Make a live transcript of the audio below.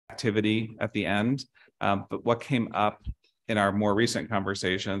activity at the end. But what came up in our more recent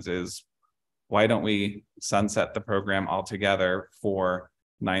conversations is, why don't we sunset the program altogether for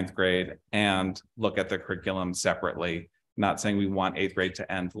 9th grade and look at the curriculum separately? Not saying we want 8th grade to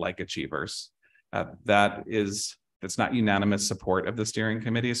end like Achievers. That's not unanimous support of the steering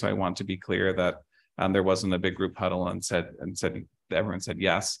committee. So I want to be clear that there wasn't a big group huddle and everyone said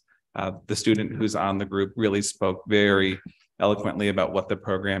yes. The student who's on the group really spoke very eloquently about what the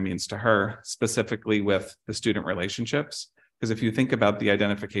program means to her, specifically with the student relationships. Because if you think about the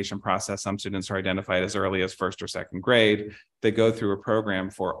identification process, some students are identified as early as 1st or 2nd grade. They go through a program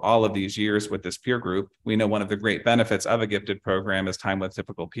for all of these years with this peer group. We know one of the great benefits of a gifted program is time with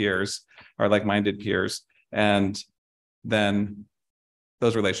typical peers or like-minded peers. And then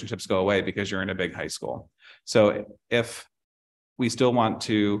those relationships go away because you're in a big high school. So if we still want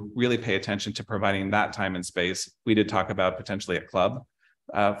to really pay attention to providing that time and space, we did talk about potentially a club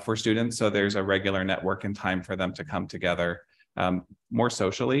for students. So there's a regular network and time for them to come together more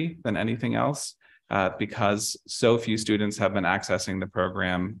socially than anything else, because so few students have been accessing the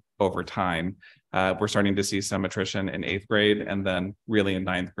program over time. We're starting to see some attrition in 8th grade, and then really in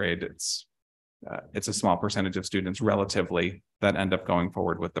 9th grade, it's a small percentage of students relatively that end up going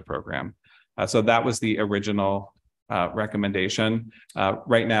forward with the program. So that was the original recommendation.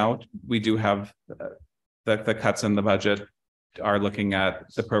 Right now, we do have the cuts in the budget are looking at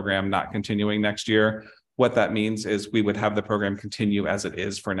the program not continuing next year. What that means is we would have the program continue as it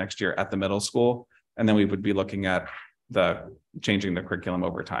is for next year at the middle school, and then we would be looking at changing the curriculum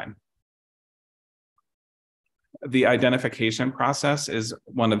over time. The identification process is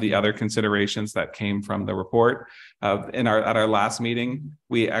one of the other considerations that came from the report. At our last meeting,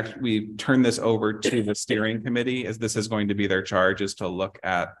 we turned this over to the steering committee, as this is going to be their charge, is to look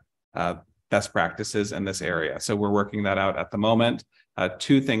at best practices in this area. So we're working that out at the moment.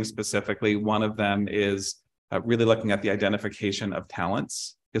 2 things specifically. One of them is really looking at the identification of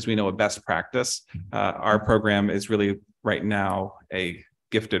talents, because we know a best practice. Our program is really right now a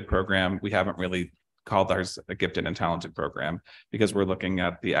gifted program. We haven't really called ours a gifted and talented program because we're looking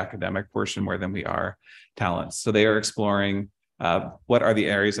at the academic portion more than we are talents. So they are exploring what are the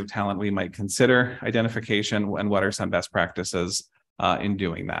areas of talent we might consider identification, and what are some best practices in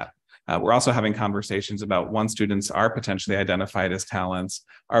doing that. We're also having conversations about, once students are potentially identified as talents,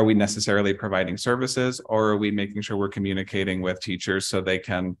 are we necessarily providing services, or are we making sure we're communicating with teachers so they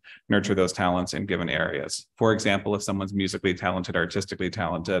can nurture those talents in given areas? For example, if someone's musically talented, artistically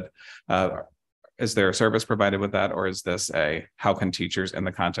talented, is there a service provided with that, or is this how can teachers in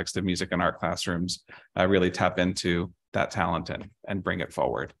the context of music and art classrooms really tap into that talent and bring it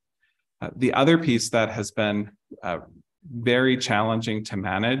forward? The other piece that has been very challenging to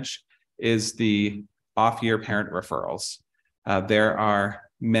manage is the off-year parent referrals. There are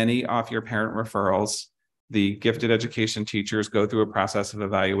many off-year parent referrals. The gifted education teachers go through a process of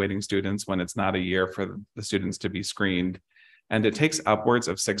evaluating students when it's not a year for the students to be screened. And it takes upwards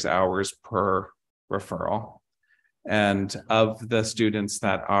of 6 hours per referral. And of the students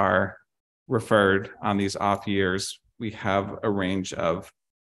that are referred on these off years, we have a range of,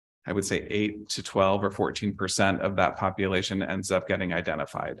 I would say, 8 to 12 or 14% of that population ends up getting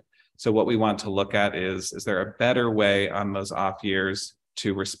identified. So what we want to look at is there a better way on those off years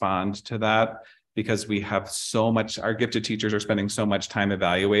to respond to that? Because we have so much, our gifted teachers are spending so much time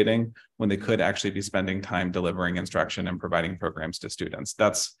evaluating when they could actually be spending time delivering instruction and providing programs to students.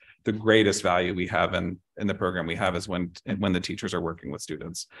 That's the greatest value we have in the program we have, is when the teachers are working with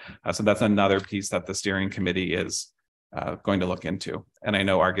students. So that's another piece that the steering committee is going to look into. And I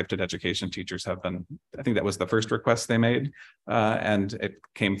know our gifted education teachers have been, I think that was the first request they made, and it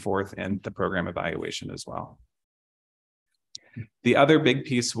came forth in the program evaluation as well. The other big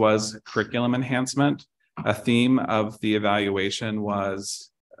piece was curriculum enhancement. A theme of the evaluation was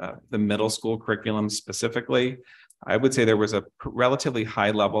the middle school curriculum specifically. I would say there was a relatively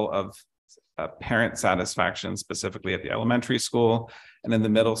high level of parent satisfaction, specifically at the elementary school. And in the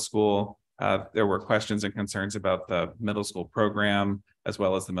middle school, there were questions and concerns about the middle school program, as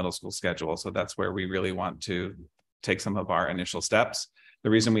well as the middle school schedule. So that's where we really want to take some of our initial steps. The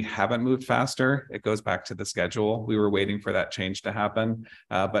reason we haven't moved faster, it goes back to the schedule. We were waiting for that change to happen,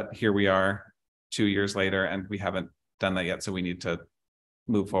 but here we are 2 years later, and we haven't done that yet. So we need to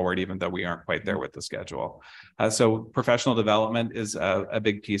move forward, even though we aren't quite there with the schedule. So professional development is a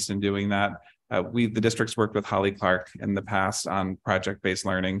big piece in doing that. The district's worked with Holly Clark in the past on project-based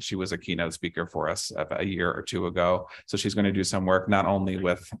learning. She was a keynote speaker for us a year or two ago. So she's going to do some work not only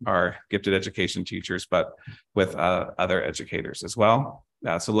with our gifted education teachers, but with other educators as well.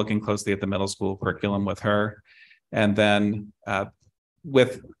 So looking closely at the middle school curriculum with her. And then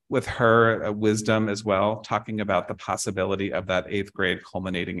with her wisdom as well, talking about the possibility of that 8th grade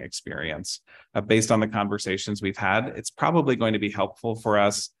culminating experience. Based on the conversations we've had, it's probably going to be helpful for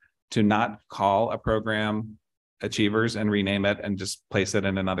us to not call a program Achievers and rename it and just place it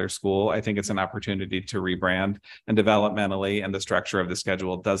in another school. I think it's an opportunity to rebrand, and developmentally, and the structure of the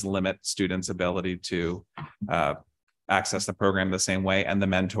schedule does limit students' ability to access the program the same way, and the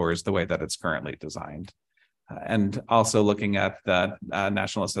mentors the way that it's currently designed. And also looking at the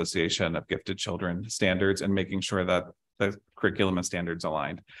National Association of Gifted Children standards and making sure that the curriculum and standards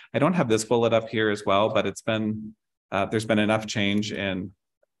aligned. I don't have this bullet up here as well, but it's been there's been enough change in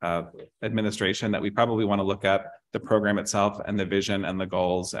administration that we probably want to look at the program itself and the vision and the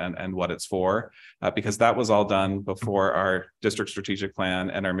goals and what it's for, because that was all done before our district strategic plan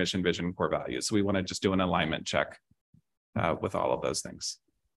and our mission, vision, core values. So we want to just do an alignment check with all of those things.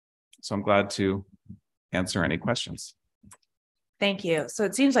 So I'm glad to answer any questions. Thank you. So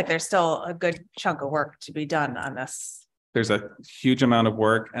it seems like there's still a good chunk of work to be done on this. There's a huge amount of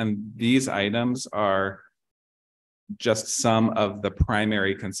work, and these items are just some of the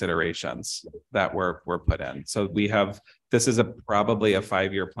primary considerations that were put in. So we have, this is probably a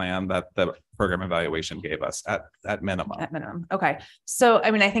 5-year plan that the program evaluation gave us at minimum. At minimum. Okay. So,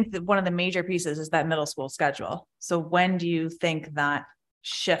 I mean, I think that one of the major pieces is that middle school schedule. So when do you think that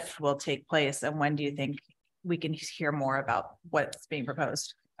shift will take place, and when do you think we can hear more about what's being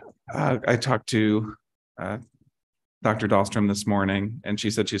proposed? I talked to Dr. Dahlstrom this morning, and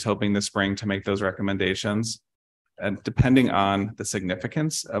she said she's hoping this spring to make those recommendations. And depending on the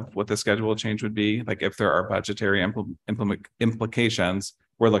significance of what the schedule change would be, like if there are budgetary implications,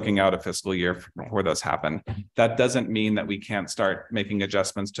 we're looking out a fiscal year before those happen. That doesn't mean that we can't start making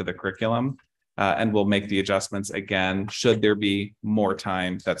adjustments to the curriculum, and we'll make the adjustments again should there be more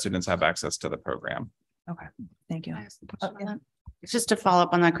time that students have access to the program. Okay, thank you. Just to follow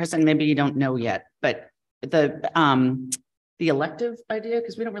up on that, Chris, and maybe you don't know yet, but the elective idea,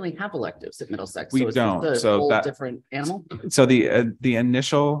 because we don't really have electives at Middlesex. We don't. So that different animal. So the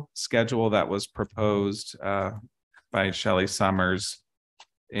initial schedule that was proposed by Shelley Summers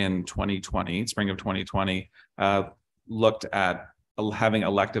in 2020, spring of 2020, looked at having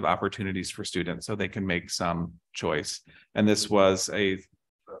elective opportunities for students so they can make some choice. And this was a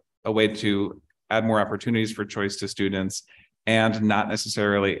way to add more opportunities for choice to students and not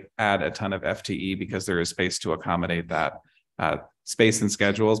necessarily add a ton of FTE, because there is space to accommodate that. Space in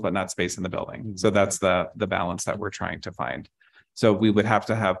schedules, but not space in the building. So that's the balance that we're trying to find. So we would have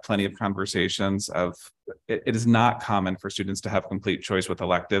to have plenty of conversations of, it is not common for students to have complete choice with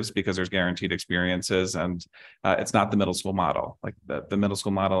electives because there's guaranteed experiences, and it's not the middle school model. Like the middle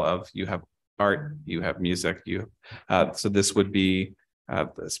school model of you have art, you have music, so this would be,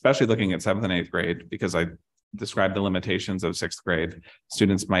 especially looking at 7th and 8th grade, because I described the limitations of 6th grade.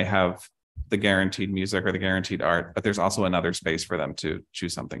 Students might have the guaranteed music or the guaranteed art, but there's also another space for them to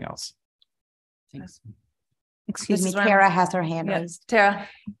choose something else. Thanks. Excuse me, Tara has her hand raised. Tara.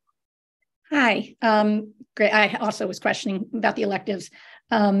 Hi, great. I also was questioning about the electives.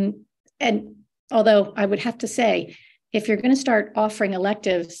 And although I would have to say, if you're going to start offering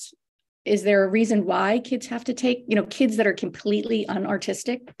electives, is there a reason why kids have to take, kids that are completely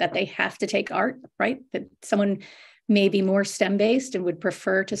unartistic, that they have to take art, right? That someone may be more STEM based and would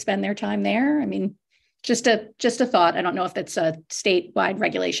prefer to spend their time there. I mean, just a thought. I don't know if that's a statewide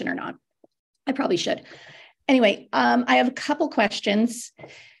regulation or not. I probably should. Anyway, I have a couple questions.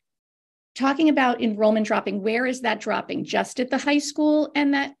 Talking about enrollment dropping, where is that dropping? Just at the high school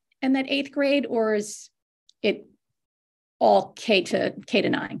and that 8th grade, or is it all K to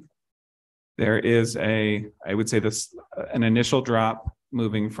 9? There is I would say an initial drop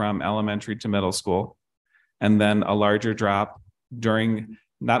moving from elementary to middle school, and then a larger drop during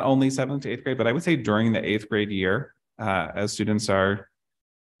not only 7th to 8th grade, but I would say during the 8th grade year, as students are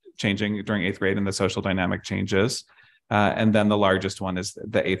changing during 8th grade and the social dynamic changes. And then the largest one is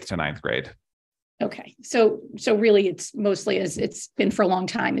the 8th to 9th grade. Okay. So really it's mostly, as it's been for a long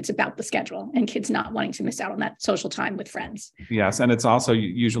time, it's about the schedule and kids not wanting to miss out on that social time with friends. Yes. And it's also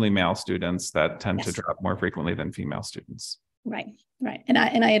usually male students that tend to drop more frequently than female students. Right. And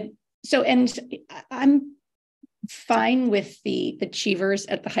I'm fine with the achievers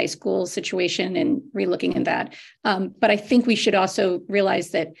at the high school situation and relooking at that. But I think we should also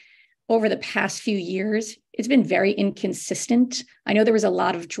realize that over the past few years, it's been very inconsistent. I know there was a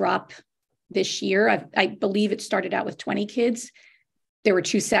lot of drop this year. I believe it started out with 20 kids. There were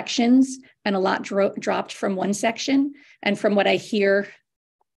 2 sections and a lot dropped from one section. And from what I hear,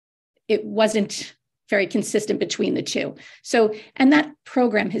 it wasn't very consistent between the two. So, and that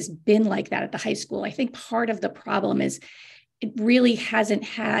program has been like that at the high school. I think part of the problem is it really hasn't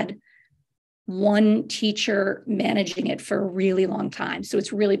had one teacher managing it for a really long time. So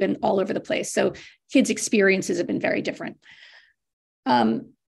it's really been all over the place. So kids' experiences have been very different.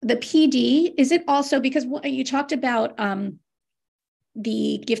 The PD, is it also because you talked about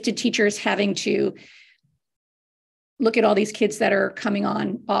the gifted teachers having to look at all these kids that are coming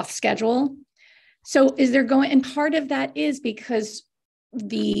on off schedule? So is there going, and part of that is because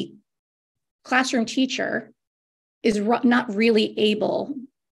the classroom teacher is not really able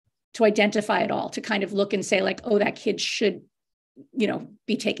to identify it all, to kind of look and say like, oh, that kid should,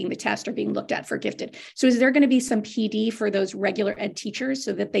 be taking the test or being looked at for gifted. So is there going to be some PD for those regular ed teachers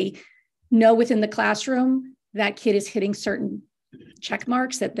so that they know within the classroom that kid is hitting certain check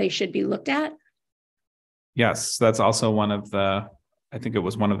marks that they should be looked at? Yes, that's also I think it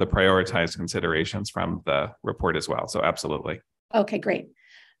was one of the prioritized considerations from the report as well. So absolutely. Okay, great.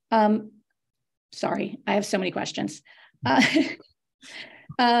 Sorry, I have so many questions. I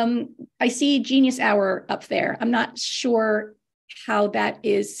see Genius Hour up there. I'm not sure how that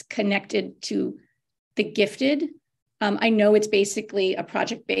is connected to the gifted. I know it's basically a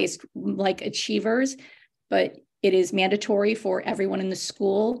project-based like Achievers, but it is mandatory for everyone in the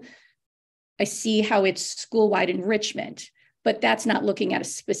school. I see how it's school-wide enrichment, but that's not looking at a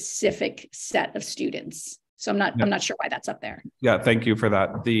specific set of students. So I'm not sure why that's up there. Yeah, thank you for that.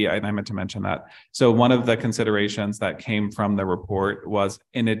 I meant to mention that. So one of the considerations that came from the report was,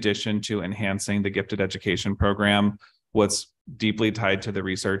 in addition to enhancing the gifted education program, what's deeply tied to the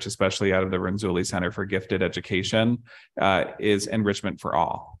research, especially out of the Renzulli Center for Gifted Education, is enrichment for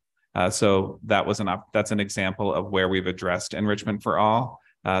all. So that's an example of where we've addressed enrichment for all.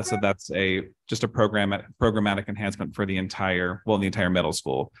 So that's just a programmatic enhancement for the entire middle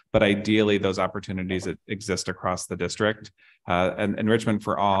school. But ideally, those opportunities exist across the district. And enrichment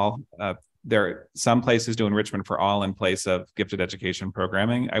for all, there are some places do enrichment for all in place of gifted education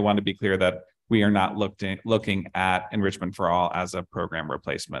programming. I want to be clear that we are not looking at enrichment for all as a program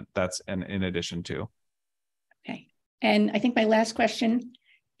replacement. That's in addition to. Okay. And I think my last question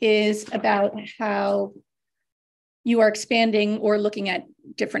is about how you are expanding or looking at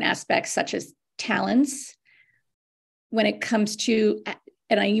different aspects such as talents when it comes to,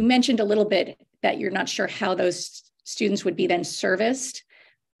 and you mentioned a little bit that you're not sure how those students would be then serviced,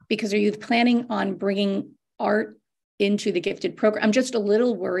 because are you planning on bringing art into the gifted program? I'm just a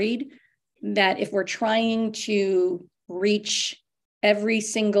little worried that if we're trying to reach every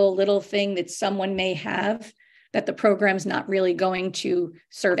single little thing that someone may have, that the program's not really going to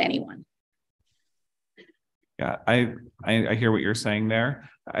serve anyone. Yeah, I hear what you're saying there.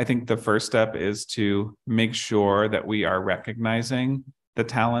 I think the first step is to make sure that we are recognizing the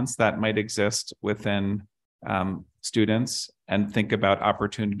talents that might exist within students and think about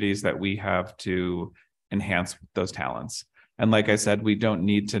opportunities that we have to enhance those talents. And like I said, we don't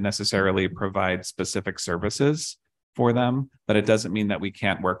need to necessarily provide specific services for them, but it doesn't mean that we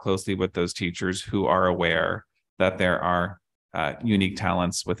can't work closely with those teachers who are aware that there are unique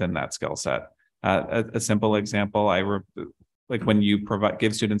talents within that skill set. A simple example, like when you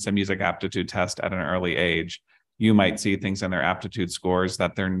give students a music aptitude test at an early age, you might see things in their aptitude scores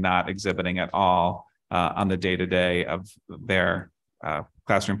that they're not exhibiting at all on the day-to-day of their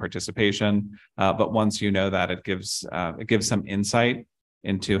classroom participation. But once you know that, it gives some insight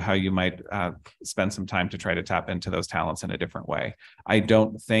into how you might spend some time to try to tap into those talents in a different way. I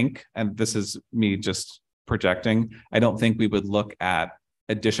don't think, and this is me just projecting, I don't think we would look at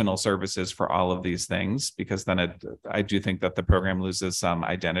additional services for all of these things, because then I do think that the program loses some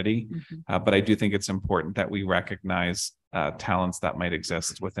identity. But I do think it's important that we recognize talents that might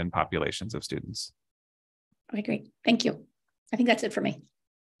exist within populations of students. Okay, great. Thank you. I think that's it for me.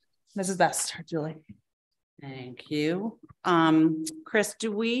 Mrs. Best, Julie. Thank you. Chris,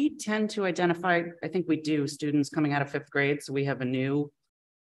 do we tend to identify, I think we do, students coming out of 5th grade. So we have a new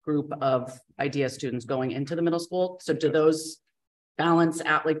group of IDEA students going into the middle school. So do those balance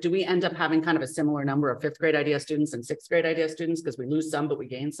out? Like, do we end up having kind of a similar number of 5th grade IDEA students and 6th grade IDEA students because we lose some, but we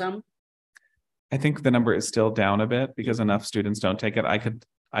gain some? I think the number is still down a bit because enough students don't take it. I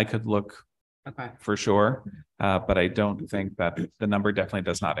could look for sure, but I don't think that the number definitely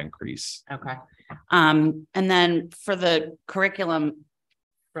does not increase. Okay. And then for the curriculum,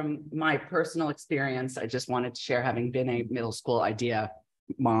 from my personal experience, I just wanted to share, having been a middle school IDEA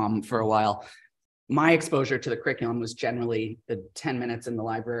mom for a while, my exposure to the curriculum was generally the 10 minutes in the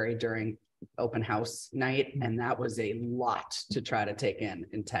library during open house night, and that was a lot to try to take in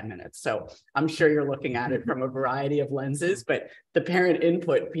 10 minutes. So I'm sure you're looking at it from a variety of lenses, but the parent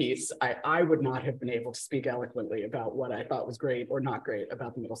input piece, I would not have been able to speak eloquently about what I thought was great or not great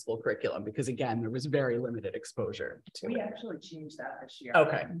about the middle school curriculum, because again, there was very limited exposure to We it. actually changed that this year.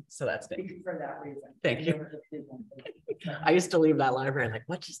 Okay, so that's it. For that reason. Thank you. I used to leave that library like,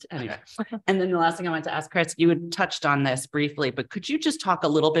 what just, anyway. And then the last thing I wanted to ask, Chris, you had touched on this briefly, but could you just talk a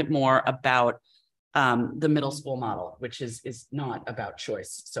little bit more about the middle school model, which is not about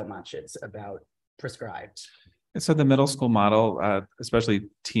choice so much, it's about prescribed. And so the middle school model, especially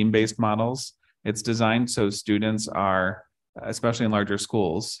team-based models, it's designed so students are, especially in larger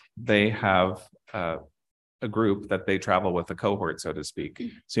schools, they have a group that they travel with, a cohort, so to speak.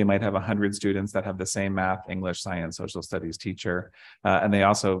 So you might have 100 students that have the same math, English, science, social studies teacher, and they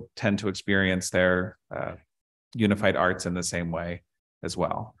also tend to experience their unified arts in the same way as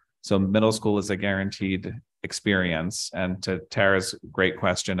well. So middle school is a guaranteed experience. And to Tara's great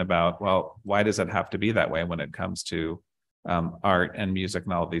question about, well, why does it have to be that way when it comes to art and music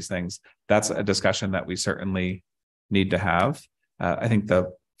and all of these things? That's a discussion that we certainly need to have. I think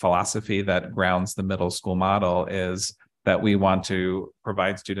the philosophy that grounds the middle school model is that we want to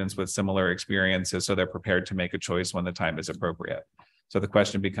provide students with similar experiences so they're prepared to make a choice when the time is appropriate. So the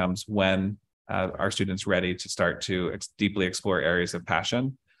question becomes, when are students ready to start to deeply explore areas of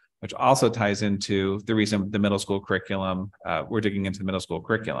passion, which also ties into the reason the middle school curriculum, we're digging into the middle school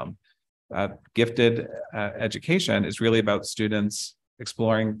curriculum. Gifted education is really about students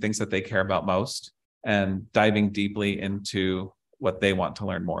exploring things that they care about most and diving deeply into what they want to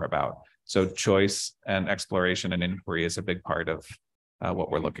learn more about. So choice and exploration and inquiry is a big part of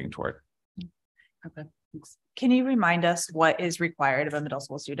what we're looking toward. Okay, thanks. Can you remind us what is required of a middle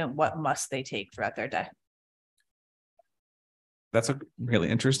school student? What must they take throughout their day? That's a really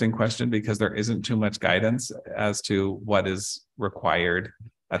interesting question, because there isn't too much guidance as to what is required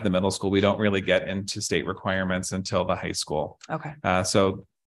at the middle school. We don't really get into state requirements until the high school. Okay. So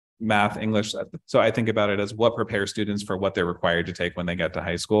math, English. So I think about it as what prepares students for what they're required to take when they get to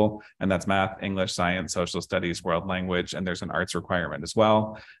high school. And that's math, English, science, social studies, world language, and there's an arts requirement as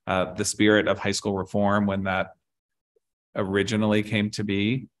well. The spirit of high school reform, when that originally came to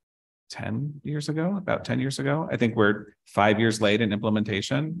be, 10 years ago, about 10 years ago. I think we're 5 years late in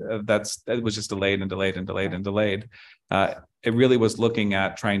implementation. That was just delayed and delayed and delayed and delayed. It really was looking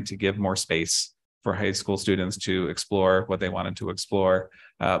at trying to give more space for high school students to explore what they wanted to explore.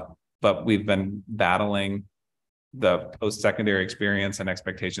 But we've been battling the post-secondary experience, and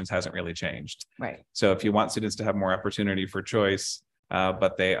expectations hasn't really changed. Right. So if you want students to have more opportunity for choice,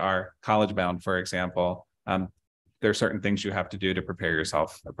 but they are college bound, for example, there are certain things you have to do to prepare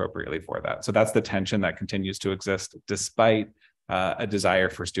yourself appropriately for that. So that's the tension that continues to exist, despite a desire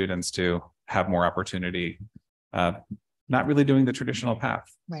for students to have more opportunity, not really doing the traditional path.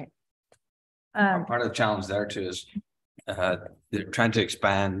 Right. Part of the challenge there too is they're trying to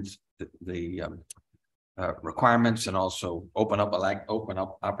expand the requirements and also open up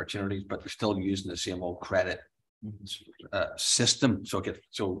opportunities, but they're still using the same old credit system.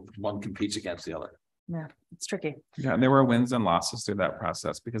 So one competes against the other. Yeah, it's tricky. Yeah, and there were wins and losses through that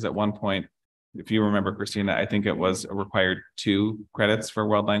process, because at one point, if you remember, Christina, I think it was required 2 credits for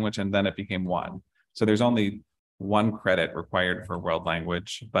world language, and then it became 1. So there's only 1 credit required for world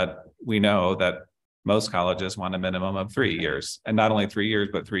language, but we know that most colleges want a minimum of 3 years, and not only 3 years,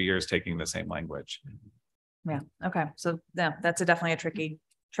 but 3 years taking the same language. Yeah. Okay. So yeah, that's definitely a tricky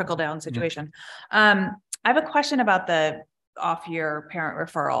trickle down situation. I have a question about the off-year parent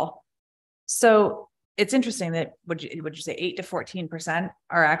referral. So it's interesting that would you say 8 to 14%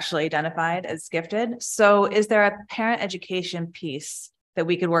 are actually identified as gifted. So is there a parent education piece that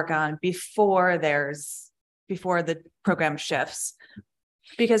we could work on before the program shifts?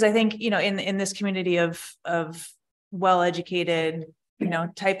 Because I think, in this community of well-educated,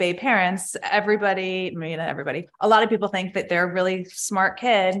 type A parents, everybody, maybe not everybody, a lot of people think that their really smart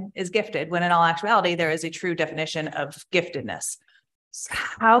kid is gifted, when in all actuality, there is a true definition of giftedness.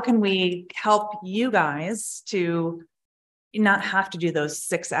 How can we help you guys to not have to do those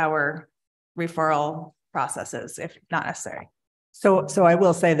 6-hour referral processes if not necessary? So I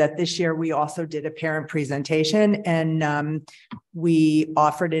will say that this year we also did a parent presentation, and we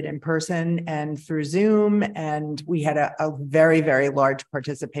offered it in person and through Zoom, and we had a very, very large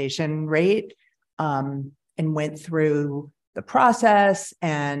participation rate, and went through the process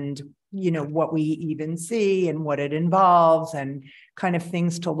and what we even see and what it involves and kind of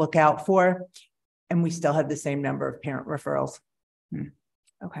things to look out for. And we still have the same number of parent referrals.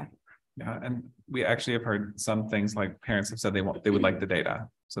 Okay. Yeah, and we actually have heard some things like parents have said they would like the data.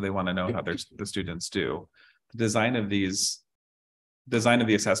 So they want to know how the students do. The design of the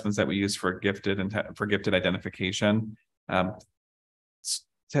assessments that we use for gifted identification,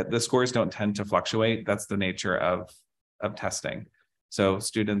 the scores don't tend to fluctuate. That's the nature of testing. So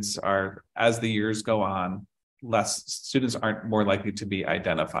students are, as the years go on, students aren't more likely to be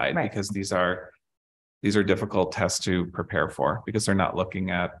identified, Right. because these are difficult tests to prepare for, because they're not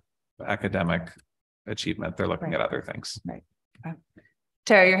looking at academic achievement. They're looking Right. at other things. Right. Okay.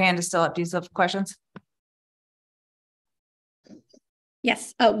 Tara, your hand is still up. Do you still have questions?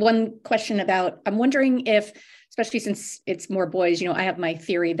 Yes, one question about, I'm wondering if, especially since it's more boys, I have my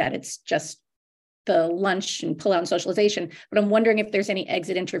theory that it's just the lunch and pull out and socialization, but I'm wondering if there's any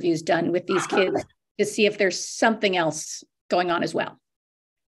exit interviews done with these kids to see if there's something else going on as well.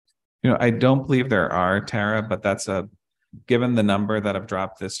 I don't believe there are, Tara, but given the number that have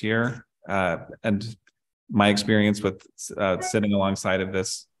dropped this year, and my experience with sitting alongside of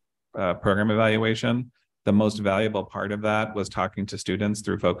this program evaluation, the most valuable part of that was talking to students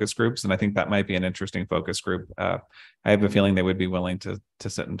through focus groups. And I think that might be an interesting focus group. I have a feeling they would be willing to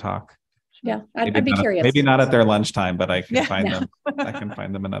sit and talk. Yeah, I'd be curious. Maybe not at their lunchtime, but I can Yeah. find them. I can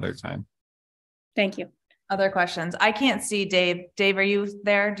find them another time. Thank you. Other questions? I can't see Dave. Dave, are you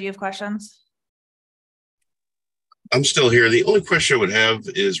there? Do you have questions? I'm still here. The only question I would have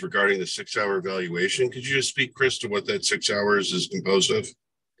is regarding the 6-hour evaluation. Could you just speak, Chris, to what that 6 hours is composed of?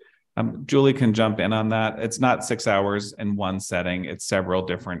 Julie can jump in on that. It's not 6 hours in one setting. It's several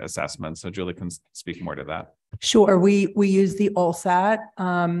different assessments. So Julie can speak more to that. Sure. We use the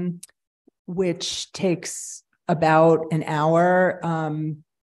OLSAT, which takes about an hour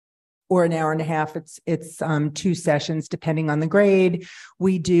or an hour and a half. It's 2 sessions depending on the grade.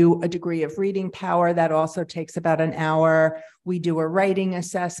 We do a degree of reading power that also takes about an hour. We do a writing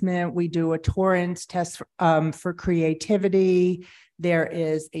assessment. We do a Torrance test for creativity. There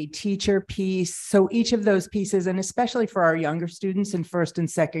is a teacher piece. So each of those pieces, and especially for our younger students in 1st and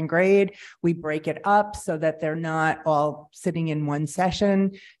 2nd grade, we break it up so that they're not all sitting in one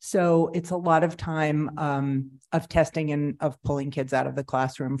session. So it's a lot of time of testing and of pulling kids out of the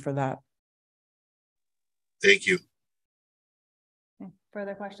classroom for that. Thank you.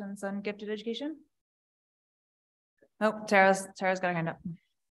 Further questions on gifted education? Oh, Tara's got her hand up.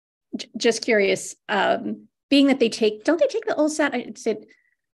 Just curious, being that don't they take the OLSAT? I said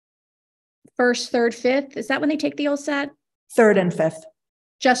 1st, 3rd, 5th. Is that when they take the OLSAT? 3rd and 5th.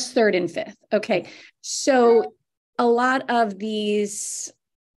 Just 3rd and 5th. Okay. So a lot of these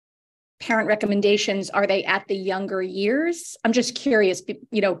parent recommendations, are they at the younger years? I'm just curious,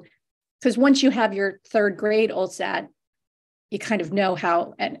 because once you have your 3rd grade OLSAT, you kind of know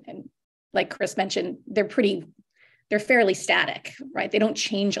how, and like Chris mentioned, they're fairly static, right? They don't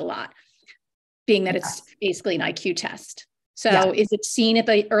change a lot, being that it's basically an IQ test. So is it seen at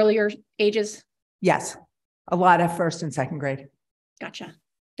the earlier ages? Yes. A lot of 1st and 2nd grade. Gotcha.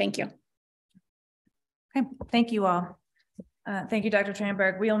 Thank you. Okay, thank you all. Thank you, Dr.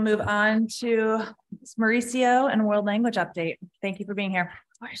 Tranberg. We'll move on to Mauricio and World Language Update. Thank you for being here.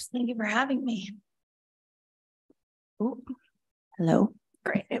 Of course, thank you for having me. Ooh. Hello.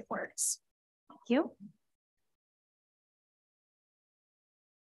 Great, it works. Thank you.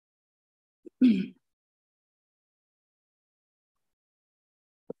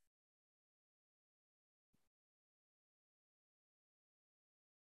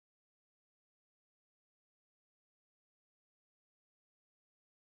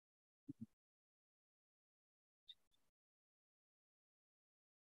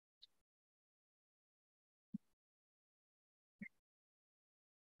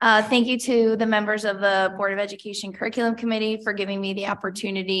 Thank you to the members of the Board of Education Curriculum Committee for giving me the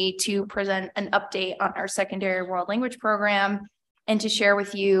opportunity to present an update on our secondary world language program and to share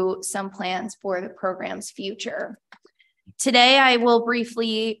with you some plans for the program's future. Today, I will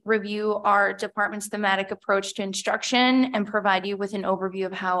briefly review our department's thematic approach to instruction and provide you with an overview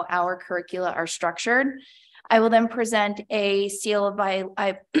of how our curricula are structured. I will then present I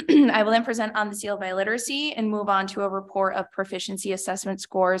will then present on the seal of biliteracy and move on to a report of proficiency assessment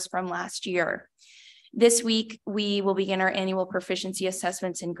scores from last year. This week, we will begin our annual proficiency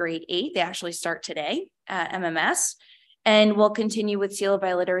assessments in grade 8. They actually start today at MMS, and we'll continue with seal of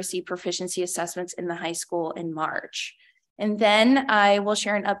biliteracy proficiency assessments in the high school in March. And then I will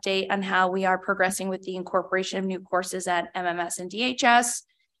share an update on how we are progressing with the incorporation of new courses at MMS and DHS,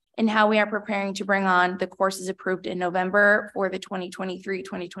 and how we are preparing to bring on the courses approved in November for the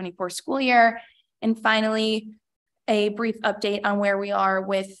 2023-2024 school year. And finally, a brief update on where we are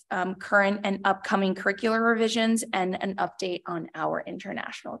with current and upcoming curricular revisions and an update on our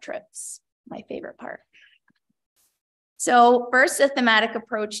international trips, my favorite part. So first, a thematic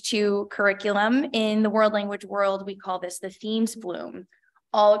approach to curriculum. In the world language world, we call this the themes bloom.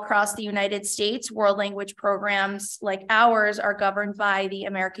 All across the United States, world language programs like ours are governed by the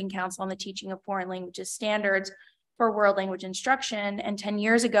American Council on the Teaching of Foreign Languages standards for world language instruction. And 10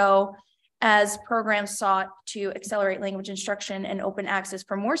 years ago, as programs sought to accelerate language instruction and open access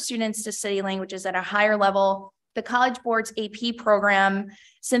for more students to study languages at a higher level, the College Board's AP program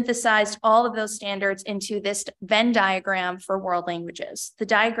synthesized all of those standards into this Venn diagram for world languages. The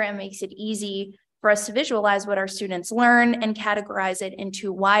diagram makes it easy for us to visualize what our students learn and categorize it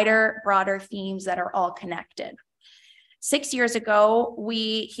into wider, broader themes that are all connected. 6 years ago,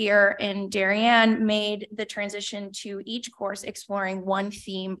 we here in Darien made the transition to each course exploring one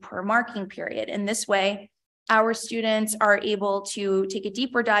theme per marking period. In this way, our students are able to take a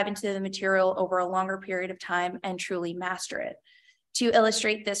deeper dive into the material over a longer period of time and truly master it. To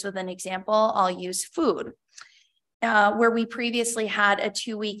illustrate this with an example, I'll use food. Where we previously had a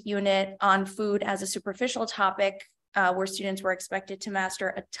 2-week unit on food as a superficial topic, where students were expected to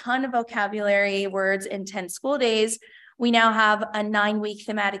master a ton of vocabulary words in 10 school days, we now have a 9-week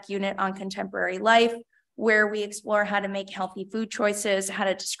thematic unit on contemporary life, where we explore how to make healthy food choices, how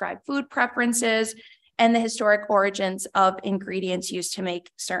to describe food preferences, and the historic origins of ingredients used to make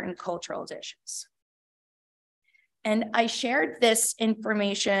certain cultural dishes. And I shared this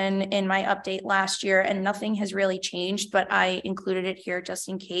information in my update last year, and nothing has really changed, but I included it here just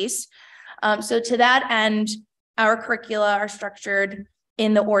in case. So to that end, our curricula are structured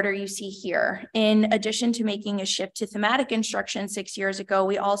in the order you see here. In addition to making a shift to thematic instruction 6 years ago,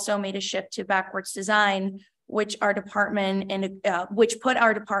 we also made a shift to backwards design, which put our department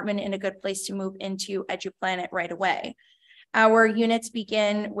in a good place to move into EduPlanet right away. Our units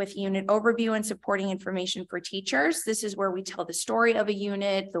begin with unit overview and supporting information for teachers. This is where we tell the story of a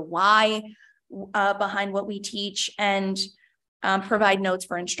unit, the why behind what we teach, and provide notes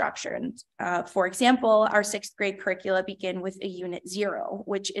for instruction. For example, our 6th grade curricula begin with a unit 0,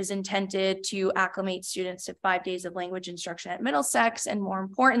 which is intended to acclimate students to 5 days of language instruction at Middlesex, and more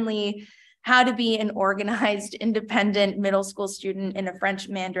importantly, how to be an organized, independent middle school student in a French,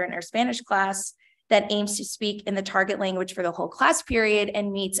 Mandarin, or Spanish class that aims to speak in the target language for the whole class period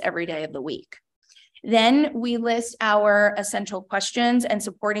and meets every day of the week. Then we list our essential questions and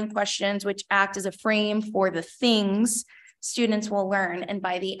supporting questions, which act as a frame for the things students will learn. And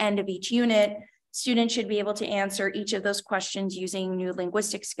by the end of each unit, students should be able to answer each of those questions using new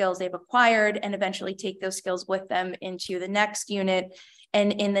linguistic skills they've acquired, and eventually take those skills with them into the next unit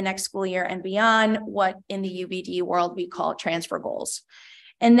and in the next school year and beyond, what in the UBD world we call transfer goals.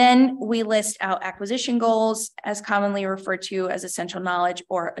 And then we list out acquisition goals, as commonly referred to as essential knowledge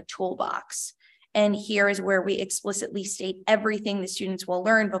or a toolbox. And here is where we explicitly state everything the students will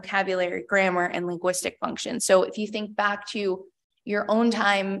learn: vocabulary, grammar, and linguistic functions. So if you think back to your own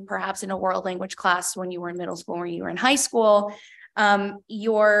time, perhaps in a world language class when you were in middle school or you were in high school,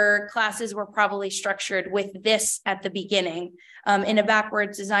 your classes were probably structured with this at the beginning. In a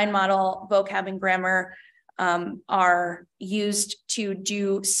backwards design model, vocab and grammar are used to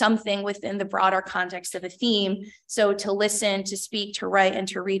do something within the broader context of a theme. So to listen, to speak, to write, and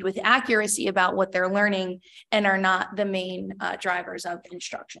to read with accuracy about what they're learning, and are not the main drivers of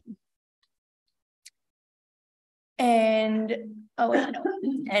instruction. And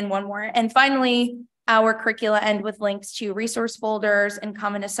one more. And finally, our curricula end with links to resource folders and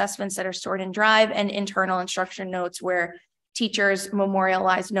common assessments that are stored in Drive, and internal instruction notes where teachers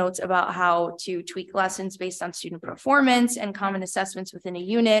memorialize notes about how to tweak lessons based on student performance and common assessments within a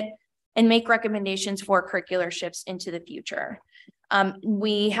unit, and make recommendations for curricular shifts into the future.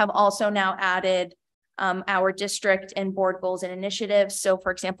 We have also now added our district and board goals and initiatives. So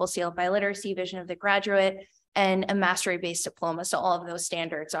for example, Seal of Biliteracy, Vision of the Graduate, and a mastery-based diploma. So all of those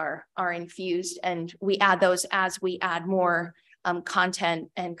standards are infused, and we add those as we add more content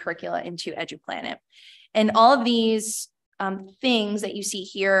and curricula into EduPlanet. And all of these things that you see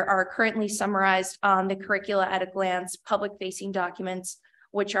here are currently summarized on the Curricula at a Glance public-facing documents,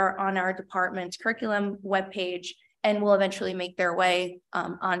 which are on our department's curriculum webpage, and will eventually make their way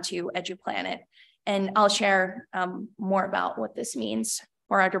onto EduPlanet. And I'll share more about what this means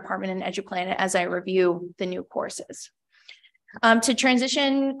for our department in EduPlanet as I review the new courses. To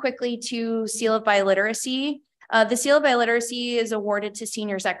transition quickly to Seal of Biliteracy, the Seal of Biliteracy is awarded to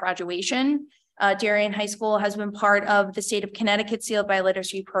seniors at graduation. Darien High School has been part of the state of Connecticut Seal of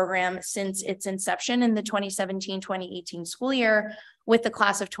Biliteracy program since its inception in the 2017-2018 school year, with the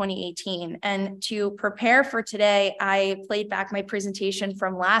class of 2018. And to prepare for today, I played back my presentation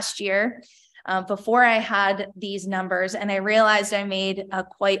from last year before I had these numbers, and I realized I made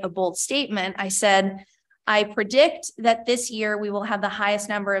quite a bold statement. I said, I predict that this year we will have the highest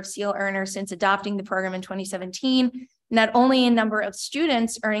number of SEAL earners since adopting the program in 2017, not only in number of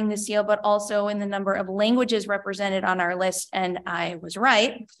students earning the SEAL, but also in the number of languages represented on our list. And I was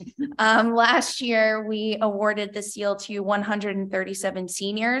right. Last year, we awarded the SEAL to 137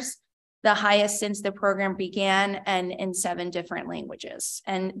 seniors, the highest since the program began, and in 7 different languages.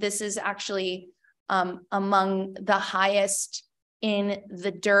 And this is actually among the highest in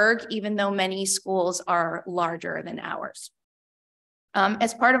the DIRG, even though many schools are larger than ours.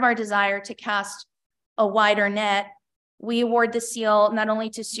 As part of our desire to cast a wider net, we award the SEAL not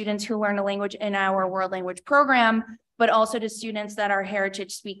only to students who learn a language in our world language program, but also to students that are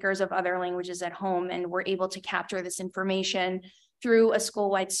heritage speakers of other languages at home. And we're able to capture this information through a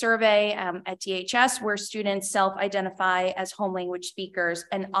school-wide survey at DHS, where students self-identify as home language speakers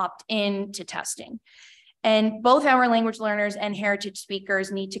and opt in to testing. And both our language learners and heritage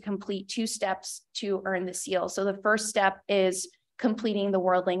speakers need to complete 2 steps to earn the SEAL. So the first step is completing the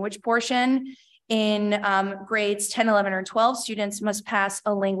world language portion. In grades 10, 11, or 12, students must pass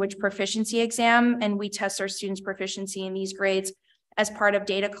a language proficiency exam, and we test our students' proficiency in these grades as part of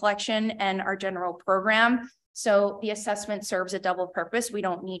data collection and our general program. So the assessment serves a double purpose. We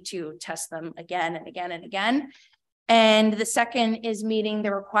don't need to test them again and again and again. And the second is meeting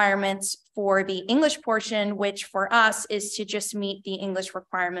the requirements for the English portion, which for us is to just meet the English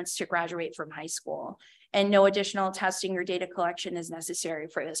requirements to graduate from high school. And no additional testing or data collection is necessary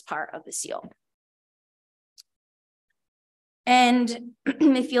for this part of the SEAL. And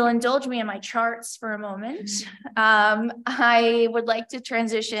if you'll indulge me in my charts for a moment, I would like to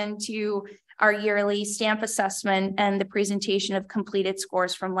transition to our yearly STAMP assessment and the presentation of completed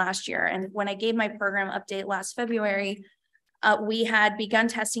scores from last year. And when I gave my program update last February, we had begun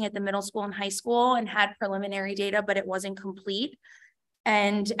testing at the middle school and high school and had preliminary data, but it wasn't complete.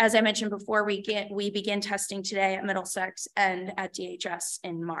 And as I mentioned before, we begin testing today at Middlesex and at DHS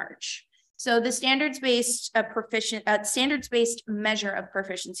in March. So the standards-based measure of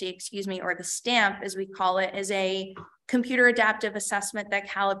proficiency, or the STAMP as we call it, is a computer adaptive assessment that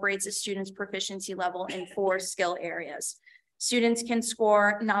calibrates a student's proficiency level in 4 skill areas. Students can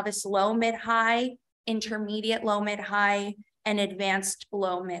score novice low, mid, high, intermediate low, mid, high, and advanced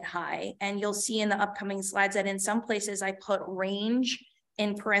low, mid, high. And you'll see in the upcoming slides that in some places I put range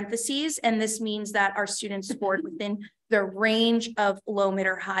in parentheses, and this means that our students scored within the range of low, mid,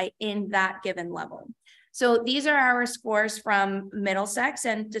 or high in that given level. So these are our scores from Middlesex,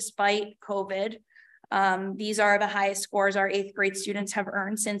 and despite COVID, these are the highest scores our 8th grade students have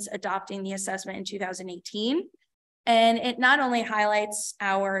earned since adopting the assessment in 2018. And it not only highlights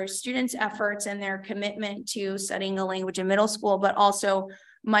our students' efforts and their commitment to studying a language in middle school, but also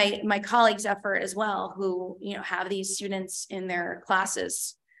my colleagues' effort as well, who have these students in their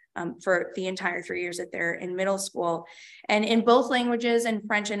classes for the entire 3 years that they're in middle school. And in both languages, in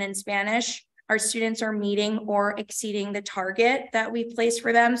French and in Spanish, our students are meeting or exceeding the target that we place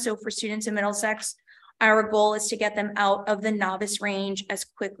for them. So for students in Middlesex, our goal is to get them out of the novice range as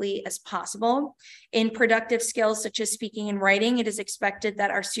quickly as possible. In productive skills such as speaking and writing, it is expected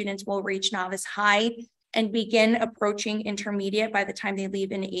that our students will reach novice high and begin approaching intermediate by the time they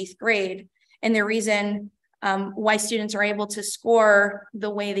leave in 8th grade. And the reason why students are able to score the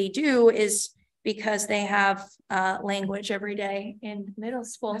way they do is because they have language every day in middle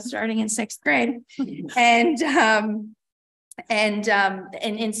school, starting in 6th grade. And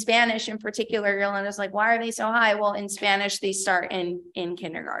in Spanish in particular, you'll notice, like, why are they so high? Well, in Spanish, they start in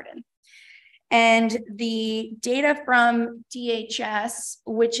kindergarten. And the data from DHS,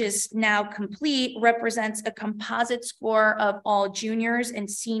 which is now complete, represents a composite score of all juniors and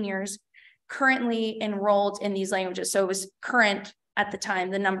seniors currently enrolled in these languages. So it was current at the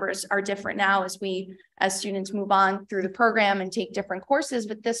time. The numbers are different now as students move on through the program and take different courses,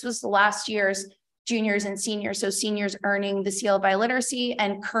 but this was the last year's juniors and seniors. So seniors earning the seal of biliteracy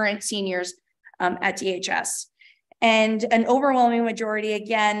and current seniors at DHS. And an overwhelming majority,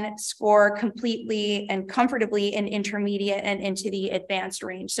 again, score completely and comfortably in intermediate and into the advanced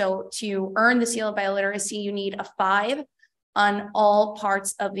range. So to earn the seal of biliteracy, you need a 5 on all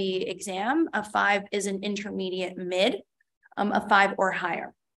parts of the exam. A 5 is an intermediate mid, a 5 or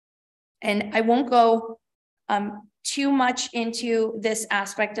higher. And I won't go too much into this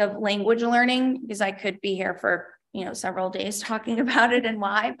aspect of language learning because I could be here for several days talking about it and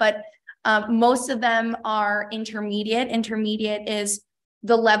why, but most of them are intermediate. Intermediate is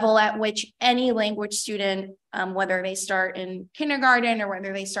the level at which any language student, whether they start in kindergarten or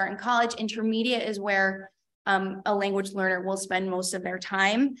whether they start in college, intermediate is where a language learner will spend most of their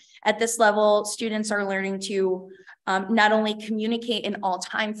time. At this level, students are learning to not only communicate in all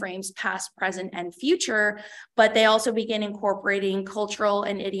time frames, past, present, and future, but they also begin incorporating cultural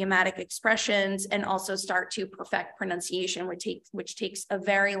and idiomatic expressions and also start to perfect pronunciation, which takes a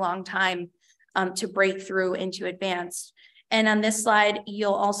very long time to break through into advanced. And on this slide,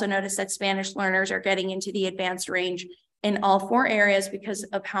 you'll also notice that Spanish learners are getting into the advanced range in all 4 areas because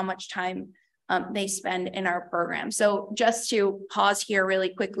of how much time they spend in our program. So just to pause here really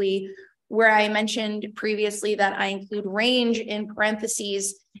quickly, where I mentioned previously that I include range in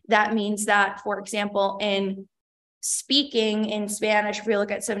parentheses, that means that, for example, in speaking in Spanish, if we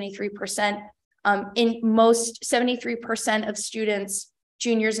look at 73%, in most 73% of students,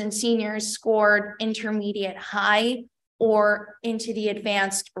 juniors and seniors, scored intermediate high or into the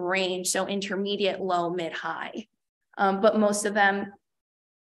advanced range, so intermediate, low, mid, high. But most of them,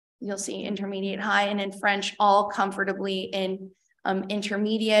 you'll see intermediate high, and in French, all comfortably in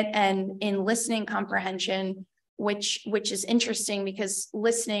intermediate, and in listening comprehension, which is interesting because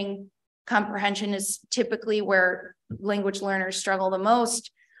listening comprehension is typically where language learners struggle the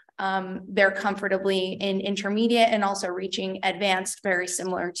most. They're comfortably in intermediate and also reaching advanced, very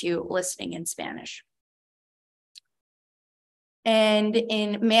similar to listening in Spanish. And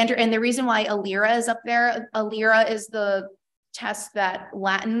in Mandarin, and the reason why ALIRA is up there, ALIRA is the test that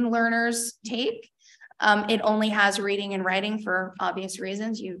Latin learners take. It only has reading and writing for obvious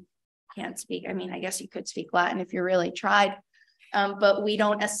reasons. You can't speak. I mean, I guess you could speak Latin if you really tried, but we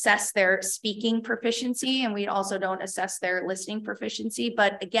don't assess their speaking proficiency, and we also don't assess their listening proficiency.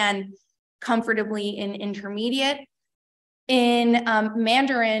 But again, comfortably in intermediate. In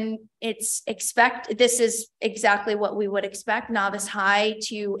Mandarin, this is exactly what we would expect, novice high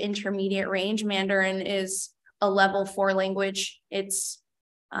to intermediate range. Mandarin is a level 4 language. It's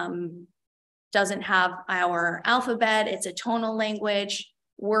doesn't have our alphabet. It's a tonal language.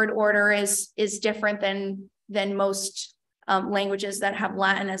 Word order is different than most languages that have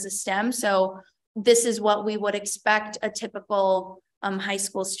Latin as a stem. So this is what we would expect a typical high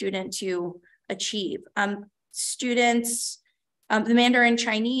school student to achieve. Students, the Mandarin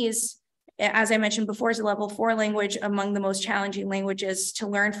Chinese, as I mentioned before, is a level 4 language, among the most challenging languages to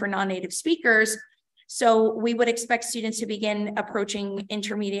learn for non-native speakers. So we would expect students to begin approaching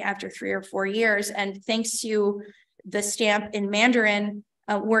intermediate after 3 or 4 years. And thanks to the stamp in Mandarin,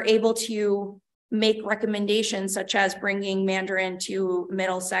 we're able to make recommendations such as bringing Mandarin to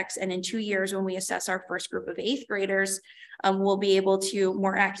Middlesex. And in 2 years, when we assess our first group of 8th graders, we'll be able to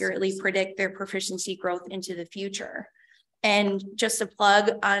more accurately predict their proficiency growth into the future. And just a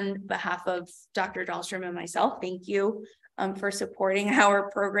plug on behalf of Dr. Dahlstrom and myself, thank you for supporting our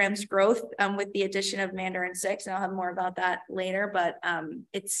program's growth with the addition of Mandarin 6. And I'll have more about that later, but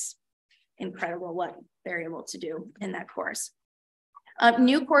it's incredible what they're able to do in that course.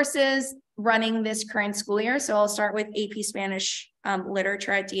 New courses running this current school year. So I'll start with AP Spanish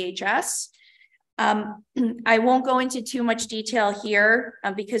literature at DHS. I won't go into too much detail here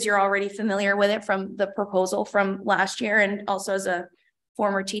because you're already familiar with it from the proposal from last year, and also as a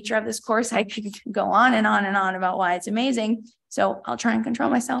former teacher of this course, I could go on and on and on about why it's amazing. So I'll try and control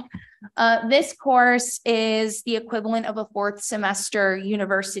myself. This course is the equivalent of a 4th semester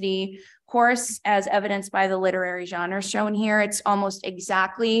university course, as evidenced by the literary genres shown here. It's almost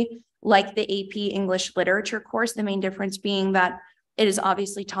exactly like the AP English literature course, the main difference being that it is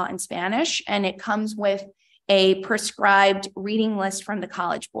obviously taught in Spanish, and it comes with a prescribed reading list from the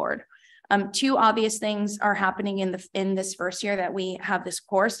College Board. 2 obvious things are happening in this first year that we have this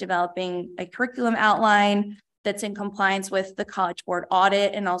course, developing a curriculum outline that's in compliance with the College Board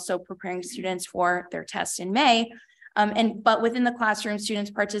audit, and also preparing students for their tests in May. But within the classroom,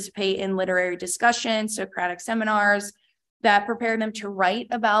 students participate in literary discussions, Socratic seminars that prepare them to write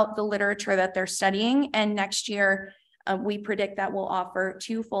about the literature that they're studying. And next year, we predict that we'll offer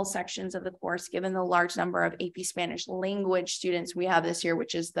 2 full sections of the course, given the large number of AP Spanish language students we have this year,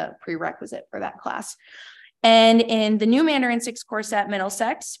 which is the prerequisite for that class. And in the new Mandarin 6 course at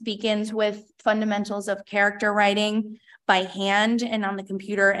Middlesex begins with fundamentals of character writing by hand and on the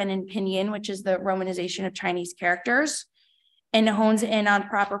computer and in pinyin, which is the romanization of Chinese characters, and hones in on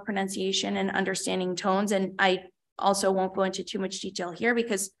proper pronunciation and understanding tones. And I also won't go into too much detail here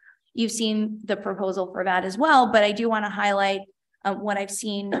because you've seen the proposal for that as well, but I do want to highlight what I've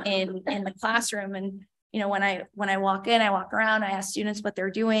seen in the classroom. And when I walk in, I walk around, I ask students what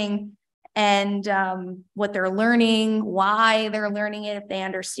they're doing and what they're learning, why they're learning it, if they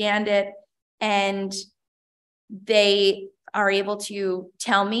understand it, and they are able to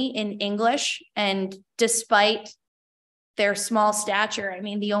tell me in English. And despite their small stature, I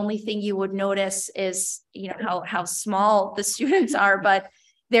mean, the only thing you would notice is how small the students are, but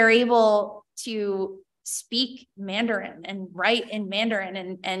they're able to speak Mandarin and write in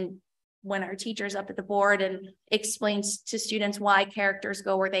Mandarin. And when our teacher's up at the board and explains to students why characters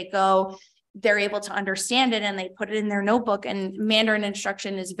go where they go, they're able to understand it and they put it in their notebook. And Mandarin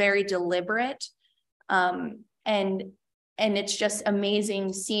instruction is very deliberate. And it's just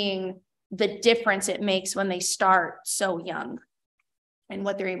amazing seeing the difference it makes when they start so young and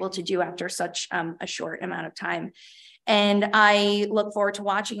what they're able to do after such a short amount of time. And I look forward to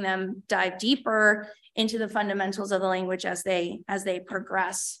watching them dive deeper into the fundamentals of the language as they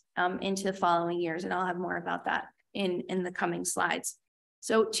progress into the following years. And I'll have more about that in the coming slides.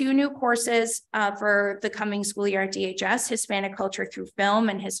 So 2 new courses for the coming school year at DHS, Hispanic Culture Through Film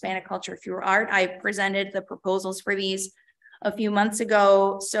and Hispanic Culture Through Art. I presented the proposals for these a few months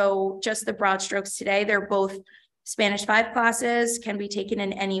ago. So just the broad strokes today, they're both Spanish 5 classes, can be taken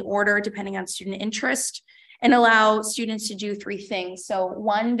in any order depending on student interest, and allow students to do 3 things. So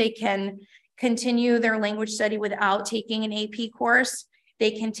 1, they can continue their language study without taking an AP course. They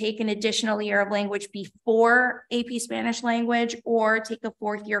can take an additional year of language before AP Spanish language, or take a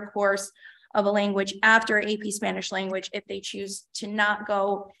 4th year course of a language after AP Spanish language if they choose to not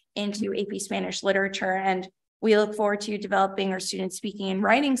go into AP Spanish literature. And we look forward to developing our students' speaking and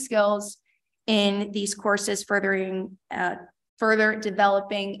writing skills in these courses, further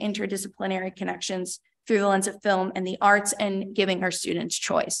developing interdisciplinary connections through the lens of film and the arts, and giving our students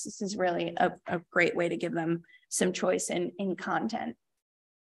choice. This is really a great way to give them some choice in content.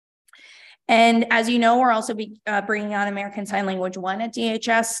 And as you know, we're also bringing on American Sign Language 1 at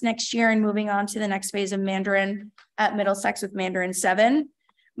DHS next year, and moving on to the next phase of Mandarin at Middlesex with Mandarin 7.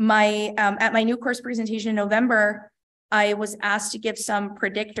 At my new course presentation in November, I was asked to give some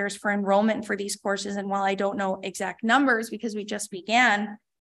predictors for enrollment for these courses. And while I don't know exact numbers because we just began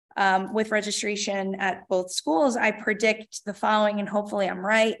with registration at both schools, I predict the following, and hopefully I'm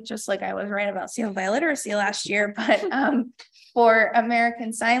right, just like I was right about CFL biliteracy last year. But for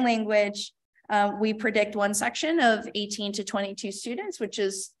American Sign Language, we predict 1 section of 18 to 22 students, which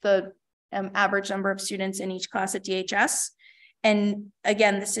is the average number of students in each class at DHS. And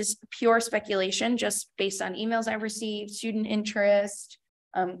again, this is pure speculation, just based on emails I've received, student interest,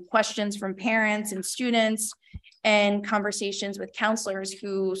 questions from parents and students, and conversations with counselors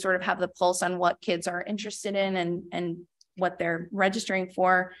who sort of have the pulse on what kids are interested in and what they're registering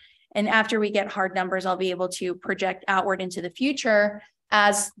for. And after we get hard numbers, I'll be able to project outward into the future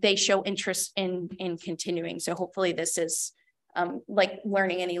as they show interest in continuing. So hopefully this is like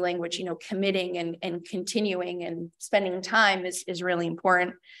learning any language, committing and continuing and spending time is really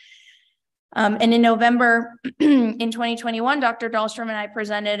important. And in November in 2021, Dr. Dahlstrom and I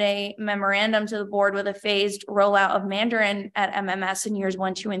presented a memorandum to the board with a phased rollout of Mandarin at MMS in years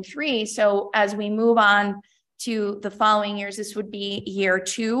 1, 2, and 3. So as we move on to the following years, this would be year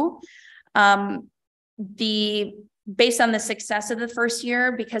 2. Based on the success of the first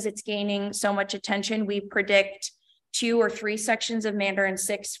year, because it's gaining so much attention, we predict 2 or 3 sections of Mandarin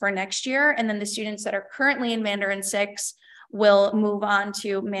 6 for next year. And then the students that are currently in Mandarin 6 will move on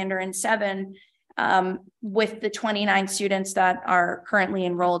to Mandarin 7 with the 29 students that are currently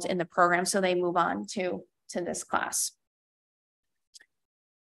enrolled in the program. So they move on to this class.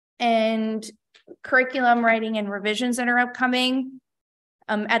 And curriculum writing and revisions that are upcoming.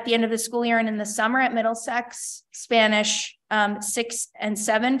 At the end of the school year and in the summer at Middlesex, Spanish 6 and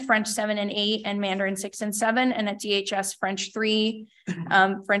 7, French 7 and 8, and Mandarin 6 and 7. And at DHS, French 3,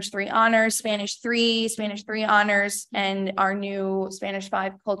 French 3 honors, Spanish 3 honors, and our new Spanish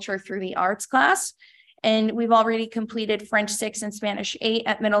 5 culture through the arts class. And we've already completed French 6 and Spanish 8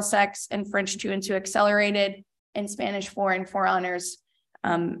 at Middlesex, and French 2 and 2 accelerated, and Spanish 4 and 4 honors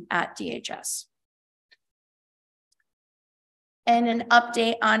at DHS. And an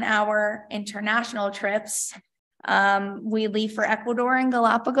update on our international trips. We leave for Ecuador and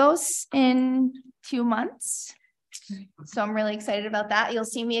Galapagos in 2 months. So I'm really excited about that. You'll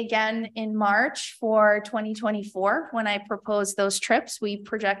see me again in March for 2024 when I propose those trips. We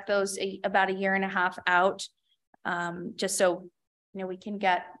project those about 1.5 years out, just so we can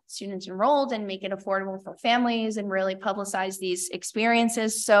get students enrolled and make it affordable for families and really publicize these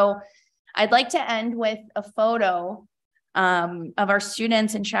experiences. So I'd like to end with a photo of our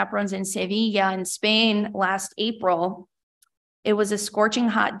students and chaperones in Sevilla in Spain last April. It was a scorching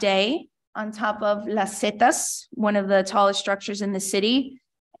hot day on top of Las Setas, one of the tallest structures in the city,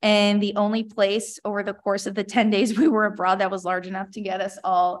 and the only place over the course of the 10 days we were abroad that was large enough to get us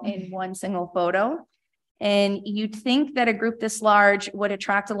all in one single photo. And you'd think that a group this large would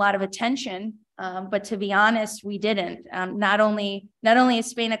attract a lot of attention, but to be honest, we didn't. Not only is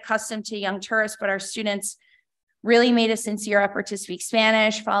Spain accustomed to young tourists, but our students really made a sincere effort to speak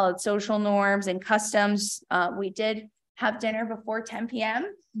Spanish, followed social norms and customs. We did have dinner before 10 p.m.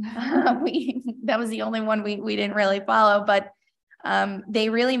 That was the only one we didn't really follow, but they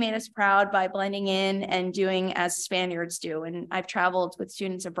really made us proud by blending in and doing as Spaniards do. And I've traveled with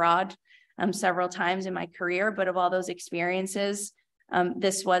students abroad several times in my career, but of all those experiences,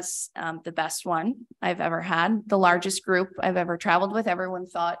 this was the best one I've ever had. The largest group I've ever traveled with. Everyone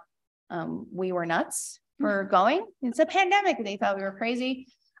thought we were nuts for going. It's a pandemic. They thought we were crazy,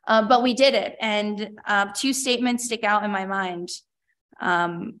 but we did it. And two statements stick out in my mind.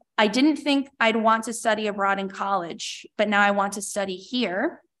 I didn't think I'd want to study abroad in college, but now I want to study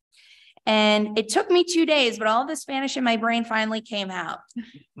here. And it took me 2 days, but all the Spanish in my brain finally came out.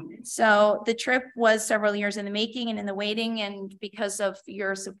 So the trip was several years in the making and in the waiting. And because of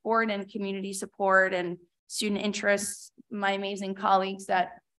your support and community support and student interests, my amazing colleagues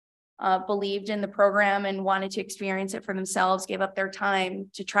that believed in the program and wanted to experience it for themselves, gave up their time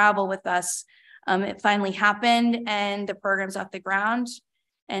to travel with us. It finally happened and the program's off the ground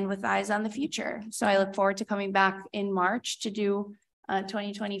and with eyes on the future. So I look forward to coming back in March to do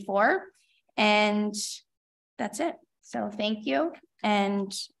 2024. And that's it. So thank you.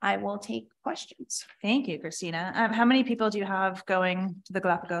 And I will take questions. Thank you, Christina. How many people do you have going to the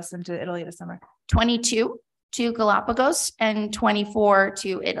Galapagos and to Italy this summer? 22 to Galapagos and 24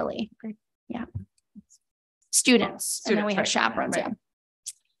 to Italy. Great. Yeah. Students. And then we have right, chaperones. right. Yeah.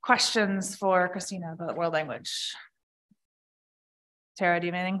 Questions for Christina about world language? Tara, do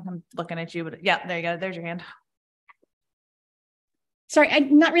you have anything? I'm looking at you, but yeah, there you go. There's your hand. Sorry,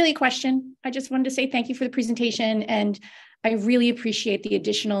 not really a question. I just wanted to say thank you for the presentation. And I really appreciate the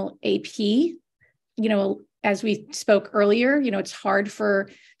additional AP. You know, as we spoke earlier, you know, it's hard for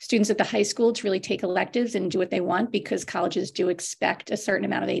students at the high school to really take electives and do what they want because colleges do expect a certain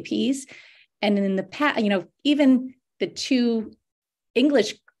amount of APs. And in the past, you know, even the 2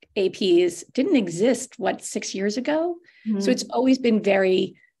 English APs didn't exist, 6 years ago? Mm-hmm. So it's always been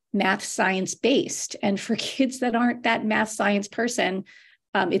very math science based. And for kids that aren't that math science person,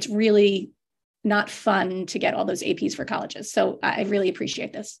 it's really not fun to get all those APs for colleges. So I really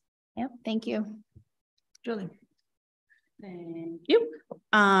appreciate this. Yep. Thank you. Julie. Thank you.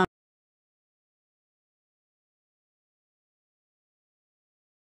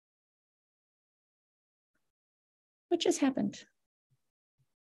 What just happened?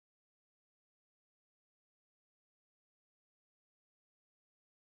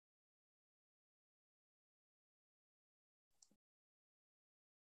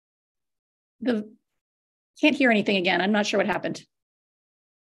 Can't hear anything again. I'm not sure what happened.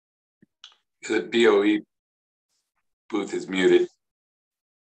 The BOE booth is muted.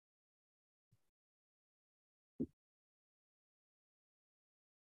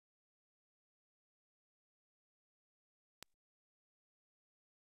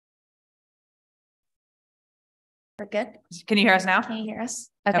 We're good. Can you hear us now? Can you hear us?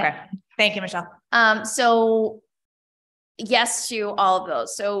 Okay. Thank you, Michelle. So yes to all of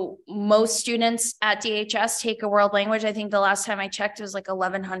those. So most students at DHS take a world language. I think the last time I checked it was like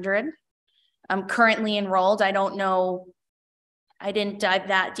 1,100. I'm currently enrolled. I don't know. I didn't dive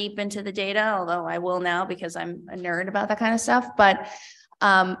that deep into the data, although I will now because I'm a nerd about that kind of stuff. But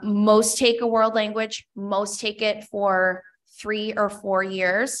most take a world language. Most take it for 3 or 4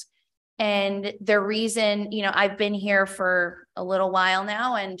 years. And the reason, you know, I've been here for a little while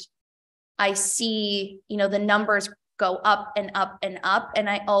now and I see, you know, the numbers go up and up and up. And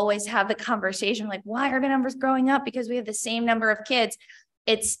I always have the conversation like, why are the numbers growing up? Because we have the same number of kids.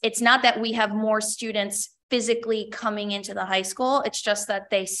 It's not that we have more students physically coming into the high school. It's just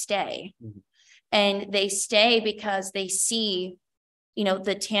that they stay. Mm-hmm. And they stay because they see, you know,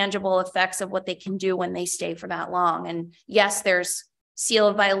 the tangible effects of what they can do when they stay for that long. And yes, there's seal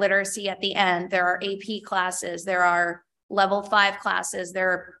of biliteracy at the end. There are AP classes. There are level 5 classes. There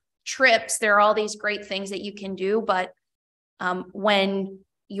are trips. There are all these great things that you can do. But when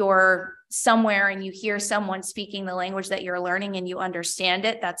you're somewhere and you hear someone speaking the language that you're learning and you understand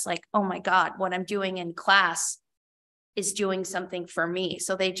it, that's like, oh my God, what I'm doing in class is doing something for me.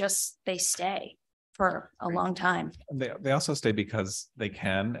 So they stay for a long time. They also stay because they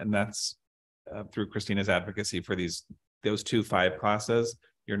can, and that's through Christina's advocacy for those 2 5 classes.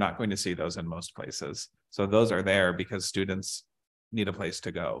 You're not going to see those in most places. So those are there because students need a place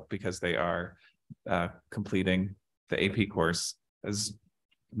to go because they are completing the AP course, as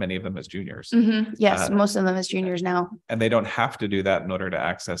many of them as juniors. Mm-hmm. Yes, most of them as juniors now. And they don't have to do that in order to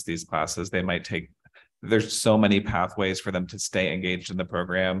access these classes. They might there's so many pathways for them to stay engaged in the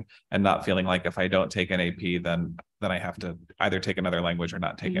program and not feeling like if I don't take an AP, then I have to either take another language or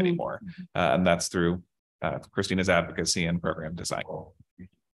not take Mm-hmm. anymore. And that's through Christina's advocacy and program design.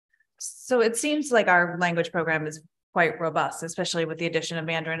 So it seems like our language program is quite robust, especially with the addition of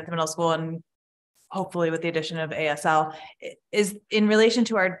Mandarin at the middle school and hopefully with the addition of ASL. Is in relation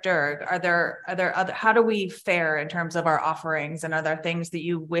to our DERG, are there other, how do we fare in terms of our offerings, and are there things that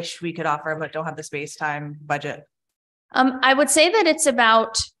you wish we could offer but don't have the space, time, budget? I would say that it's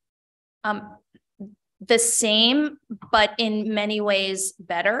about the same, but in many ways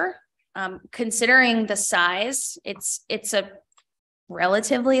better. Considering the size, it's a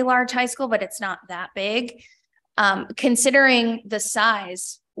relatively large high school, but it's not that big. Considering the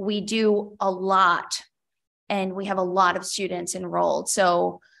size, we do a lot and we have a lot of students enrolled.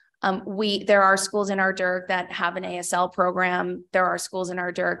 So there are schools in our DERG that have an ASL program. There are schools in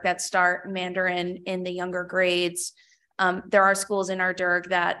our DERG that start Mandarin in the younger grades. There are schools in our DERG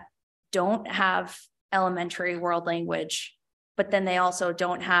that don't have elementary world language, but then they also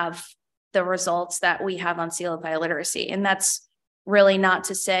don't have the results that we have on Seal Biliteracy. And that's really not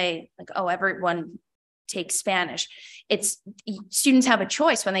to say like, oh, everyone takes Spanish. It's students have a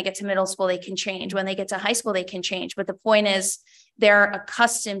choice. When they get to middle school, they can change. When they get to high school, they can change. But the point is they're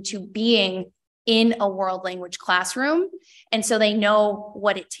accustomed to being in a world language classroom. And so they know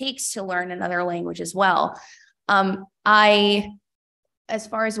what it takes to learn another language as well. As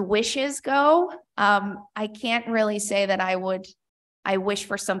far as wishes go, I can't really say that I wish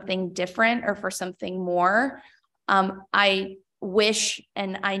for something different or for something more. I wish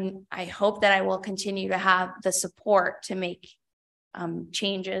and I hope that I will continue to have the support to make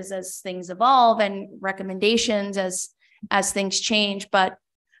changes as things evolve and recommendations as things change. But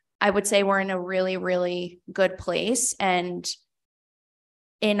I would say we're in a really, really good place. And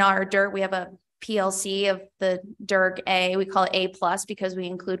in our DERG, we have a PLC of the DERG A. We call it A+ because we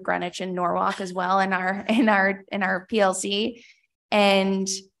include Greenwich and Norwalk as well in our PLC. And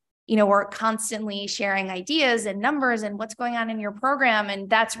you know, we're constantly sharing ideas and numbers and what's going on in your program. And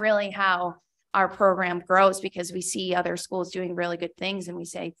that's really how our program grows, because we see other schools doing really good things and we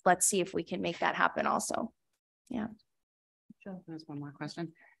say, let's see if we can make that happen also. Yeah. There's one more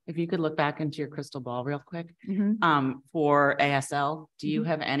question. If you could look back into your crystal ball real quick. Mm-hmm. For ASL, do you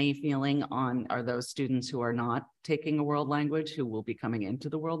have any feeling on, are those students who are not taking a world language who will be coming into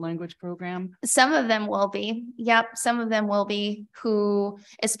the world language program? Some of them will be. Yep. Some of them will be, who,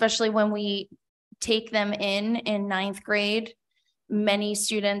 especially when we take them in 9th grade, many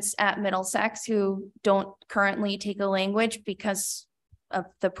students at Middlesex who don't currently take a language because of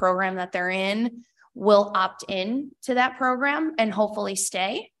the program that they're in will opt in to that program and hopefully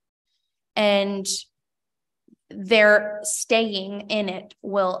stay. And their staying in it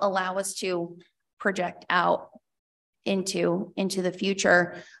will allow us to project out into the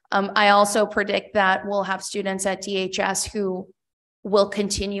future. I also predict that we'll have students at DHS who will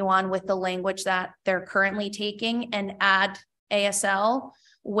continue on with the language that they're currently taking and add ASL,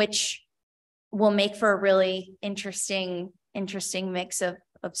 which will make for a really interesting mix of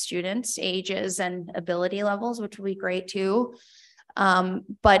students, ages and ability levels, which will be great too.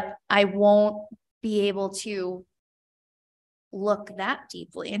 But I won't be able to look that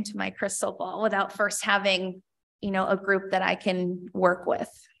deeply into my crystal ball without first having, you know, a group that I can work with.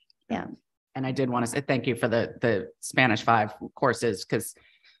 Yeah. And I did want to say thank you for the Spanish 5 courses, because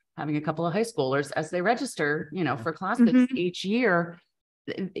having a couple of high schoolers as they register, you know, for classes each year,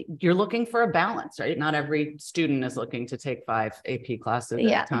 you're looking for a balance, right? Not every student is looking to take 5 AP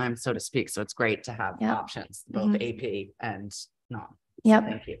classes at a time, so to speak. So it's great to have options, both AP and non. Yep.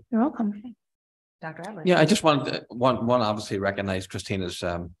 Thank you. You're welcome. Dr. Adler. Yeah, I just wanted to one obviously recognize Christina's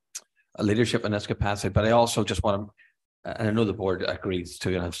leadership in this capacity, but I also just want to, and I know the board agrees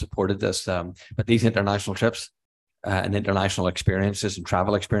to and have supported this, but these international trips and international experiences and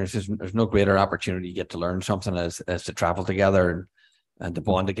travel experiences, there's no greater opportunity you get to learn something as to travel together and to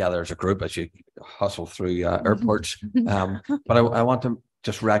bond together as a group as you hustle through airports. But I want to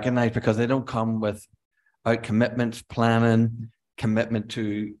just recognize, because they don't come without commitment, planning, commitment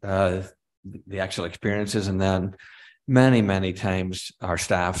to the actual experiences. And then many times our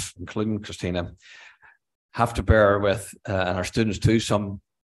staff, including Christina, have to bear with, and our students too,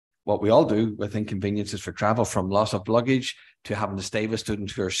 what we all do with inconveniences for travel, from loss of luggage to having to stay with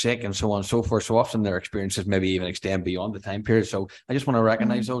students who are sick and so on and so forth. So often their experiences maybe even extend beyond the time period. So I just want to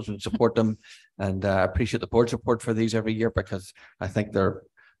recognize those and support them, and appreciate the board support for these every year, because I think they're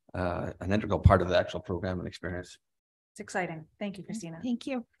an integral part of the actual program and experience. It's exciting. Thank you, Christina. Thank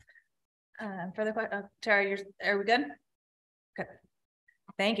you. Further questions? Tara, are we good? Good.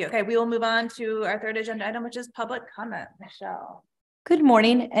 Thank you. Okay, we will move on to our third agenda item, which is public comment. Michelle. Good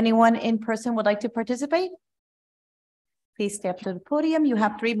morning. Anyone in person would like to participate? Please step to the podium. You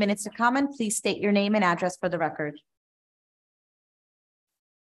have 3 minutes to comment. Please state your name and address for the record.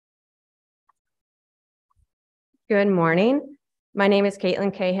 Good morning. My name is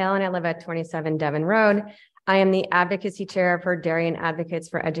Caitlin Cahill and I live at 27 Devon Road. I am the advocacy chair for Darien Advocates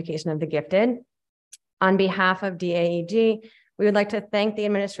for Education of the Gifted. On behalf of DAEG, we would like to thank the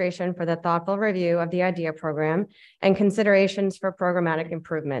administration for the thoughtful review of the IDEA program and considerations for programmatic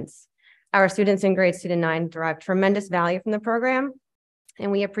improvements. Our students in grades 2 to 9 derive tremendous value from the program,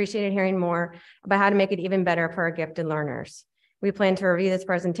 and we appreciated hearing more about how to make it even better for our gifted learners. We plan to review this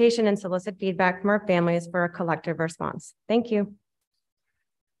presentation and solicit feedback from our families for a collective response. Thank you.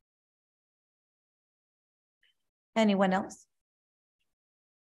 Anyone else?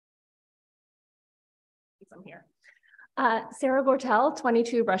 I'm here. Sarah Gortel,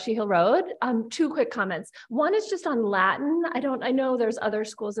 22 Brushy Hill Road. 2 quick comments. One is just on Latin. I know there's other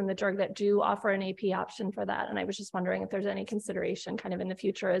schools in the DRG that do offer an AP option for that. And I was just wondering if there's any consideration kind of in the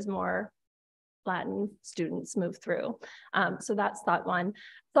future as more Latin students move through. So that's thought one.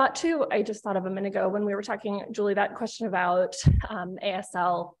 Thought two, I just thought of a minute ago when we were talking, Julie, that question about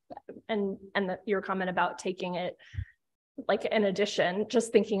ASL and your comment about taking it like an addition,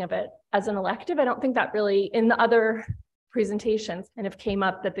 just thinking of it as an elective. I don't think that really in the other presentations kind of came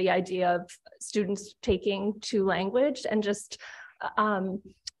up, that the idea of students taking 2 language and just how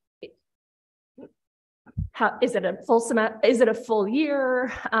is it a full semester? Is it a full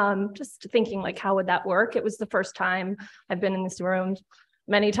year? Just thinking like, how would that work? It was the first time I've been in this room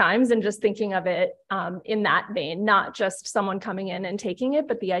many times, and just thinking of it in that vein, not just someone coming in and taking it,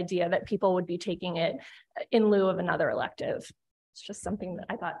 but the idea that people would be taking it in lieu of another elective. It's just something that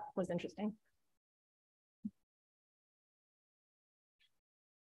I thought was interesting.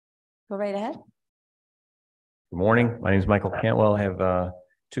 Go right ahead. Good morning. My name is Michael Cantwell. I have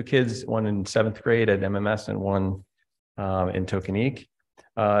 2 kids, one in 7th grade at MMS and one in Tokenique.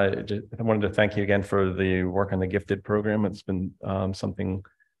 I wanted to thank you again for the work on the gifted program. It's been something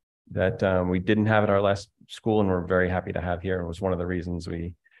that we didn't have at our last school and we're very happy to have here. It was one of the reasons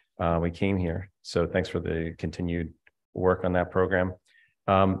we came here. So thanks for the continued work on that program.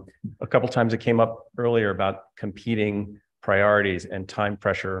 A couple times it came up earlier about competing priorities and time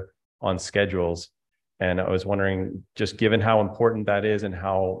pressure on schedules. And I was wondering, just given how important that is and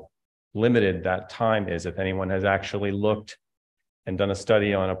how limited that time is, if anyone has actually looked and done a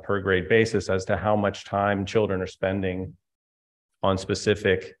study on a per grade basis as to how much time children are spending on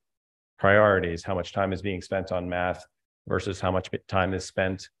specific priorities, how much time is being spent on math versus how much time is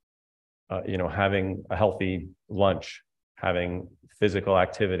spent, having a healthy lunch, having physical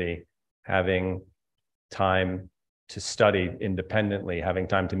activity, having time to study independently, having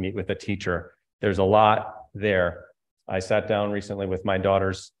time to meet with a teacher. There's a lot there. I sat down recently with my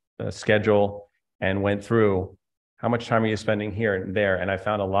daughter's schedule and went through how much time are you spending here and there? And I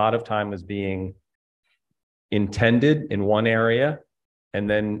found a lot of time was being intended in one area and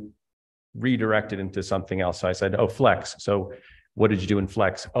then redirected into something else. So I said, oh, flex. So what did you do in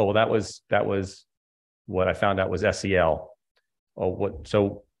flex? Oh, well, that was what I found out was SEL. Oh,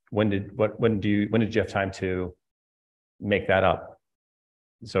 so when did you have time to make that up?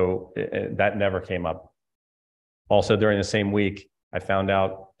 So that never came up. Also during the same week, I found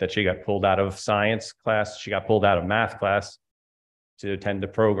out that she got pulled out of science class. She got pulled out of math class to attend a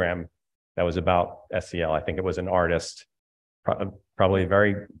program that was about SEL. I think it was an artist, probably a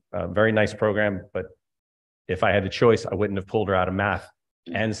very nice program. But if I had the choice, I wouldn't have pulled her out of math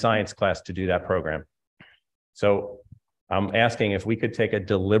and science class to do that program. So I'm asking if we could take a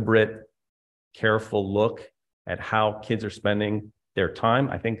deliberate, careful look at how kids are spending their time.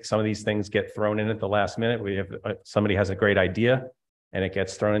 I think some of these things get thrown in at the last minute. We have somebody has a great idea and it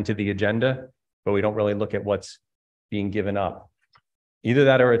gets thrown into the agenda, but we don't really look at what's being given up. Either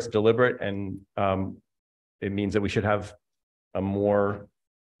that or it's deliberate, and it means that we should have a more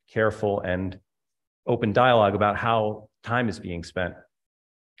careful and open dialogue about how time is being spent.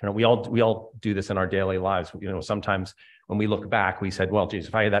 We all do this in our daily lives. Sometimes when we look back, we said, well, geez,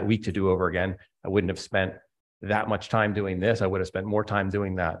 if I had that week to do over again, I wouldn't have spent that much time doing this. I would have spent more time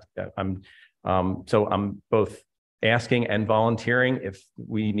doing that. So I'm both asking and volunteering. If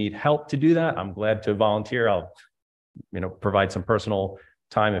we need help to do that, I'm glad to volunteer. I'll, provide some personal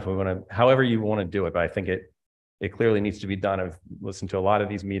time if we want to, however you want to do it. But I think it clearly needs to be done. I've listened to a lot of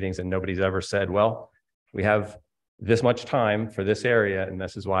these meetings and nobody's ever said, well, we have this much time for this area, and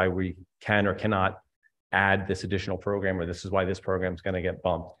this is why we can or cannot add this additional program, or this is why this program is going to get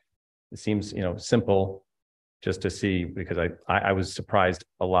bumped. It seems, simple just to see, because I was surprised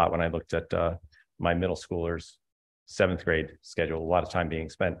a lot when I looked at my middle schoolers' 7th grade schedule, a lot of time being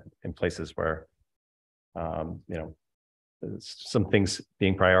spent in places where, some things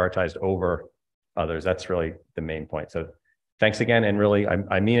being prioritized over others. That's really the main point. So thanks again. And really,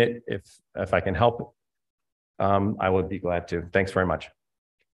 I mean it. If I can help, I would be glad to. Thanks very much.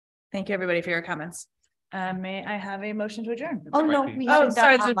 Thank you, everybody, for your comments. May I have a motion to adjourn? Oh, no. we Oh, haven't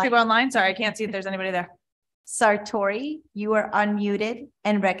sorry, done there's people online. Sorry, I can't see if there's anybody there. Sartori, you are unmuted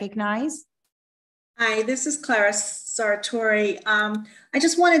and recognized. Hi, this is Clara Sartori. I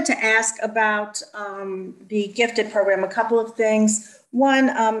just wanted to ask about the gifted program, a couple of things.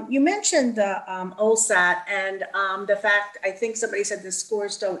 One, you mentioned the OLSAT and the fact, I think somebody said the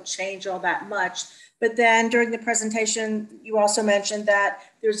scores don't change all that much. But then during the presentation, you also mentioned that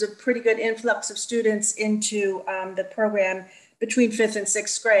there's a pretty good influx of students into the program between 5th and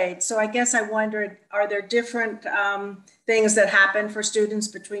 6th grade. So I guess I wondered, are there different things that happen for students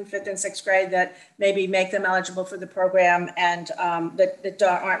between 5th and 6th grade that maybe make them eligible for the program and that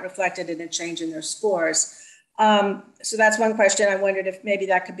aren't reflected in a change in their scores? So that's one question. I wondered if maybe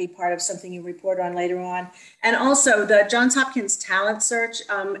that could be part of something you report on later on. And also the Johns Hopkins Talent Search,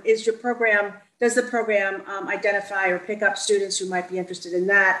 does the program identify or pick up students who might be interested in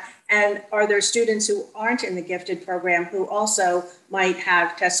that? And are there students who aren't in the gifted program who also might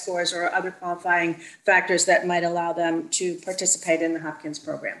have test scores or other qualifying factors that might allow them to participate in the Hopkins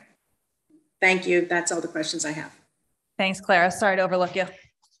program? Thank you. That's all the questions I have. Thanks, Clara. Sorry to overlook you.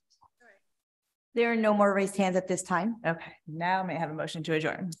 There are no more raised hands at this time. Okay, now may I have a motion to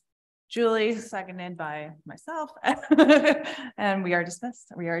adjourn? Julie, seconded by myself. And we are dismissed.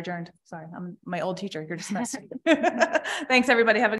 We are adjourned. Sorry, I'm my old teacher. You're dismissed. Thanks, everybody. Have a